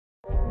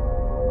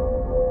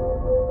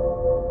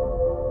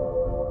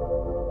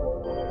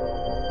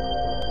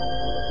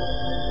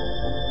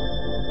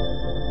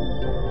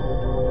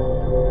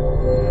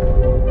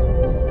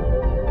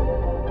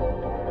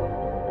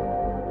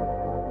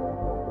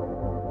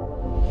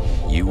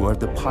You are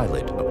the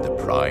pilot of the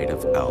Pride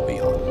of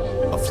Albion,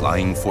 a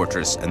flying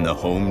fortress and the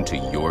home to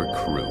your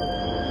crew.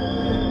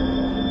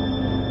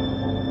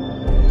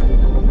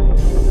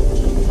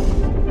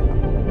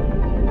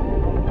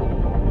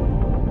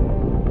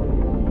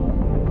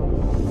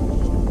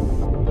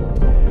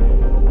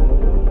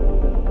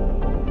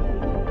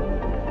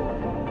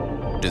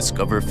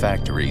 Discover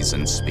factories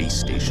and space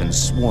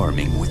stations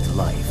swarming with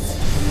life.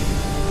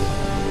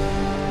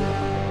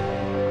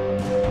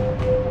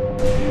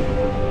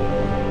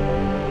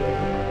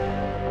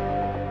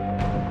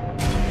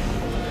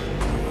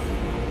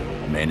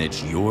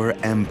 Manage your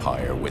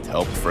empire with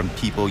help from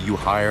people you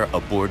hire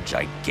aboard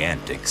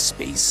gigantic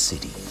space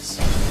cities.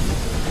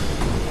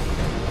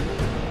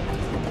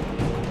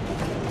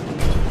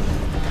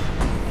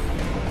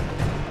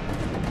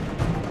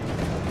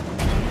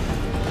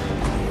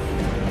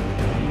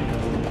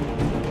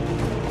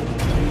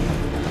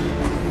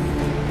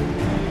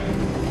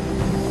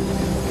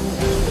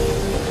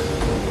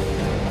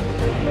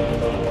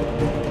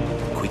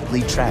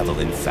 Quickly travel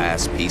in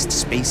fast-paced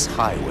space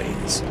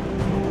highways.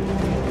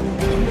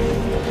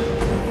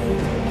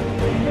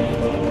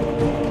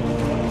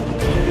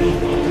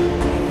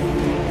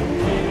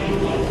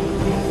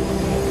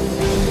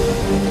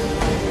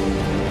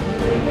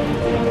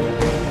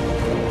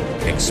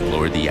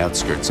 Explore the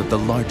outskirts of the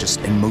largest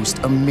and most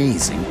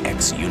amazing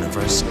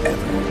X-universe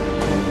ever.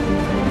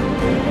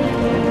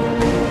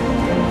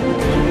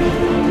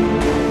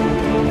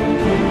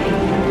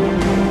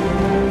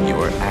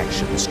 Your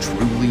actions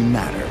truly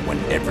matter when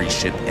every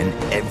ship and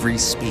every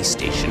space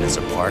station is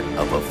a part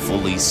of a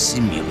fully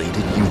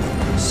simulated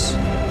universe.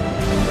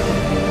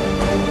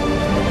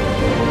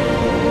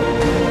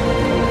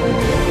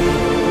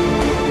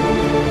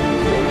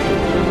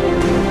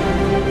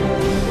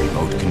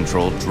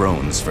 Control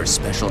drones for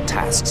special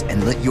tasks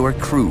and let your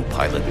crew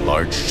pilot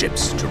large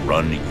ships to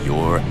run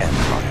your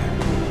empire.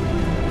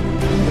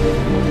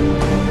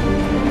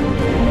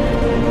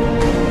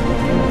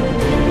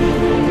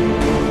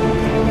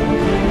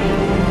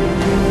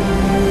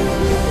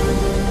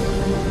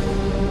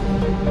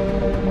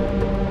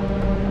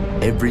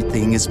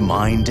 Everything is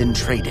mined and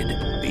traded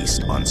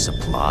based on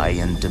supply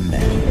and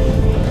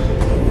demand.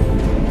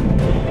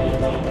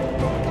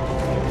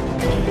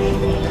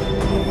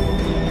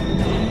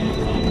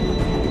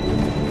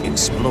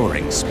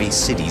 Exploring space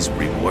cities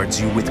rewards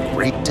you with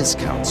great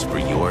discounts for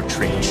your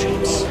trade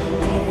ships.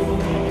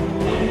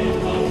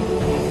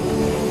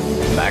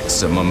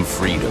 Maximum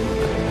freedom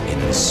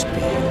in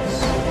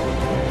space.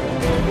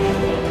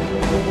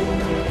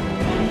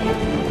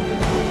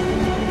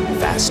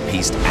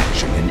 Fast-paced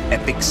action in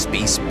epic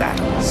space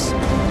battles.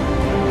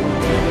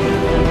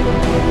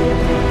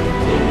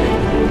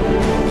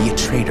 Be a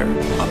trader,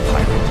 a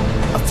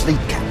pilot, a fleet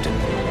captain,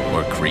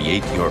 or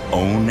create your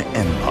own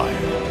empire.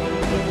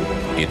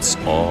 It's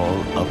all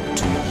up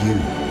to you.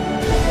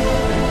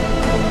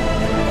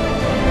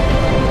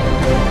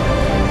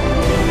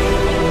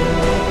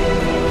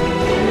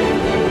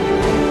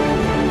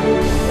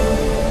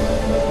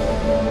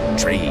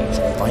 Trade,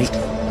 fight,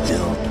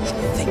 build,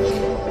 think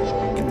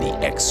in the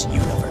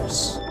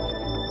X-universe.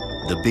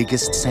 The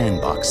biggest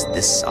sandbox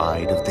this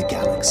side of the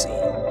galaxy.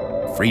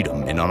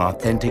 Freedom in an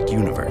authentic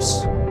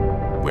universe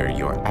where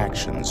your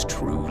actions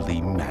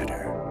truly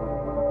matter.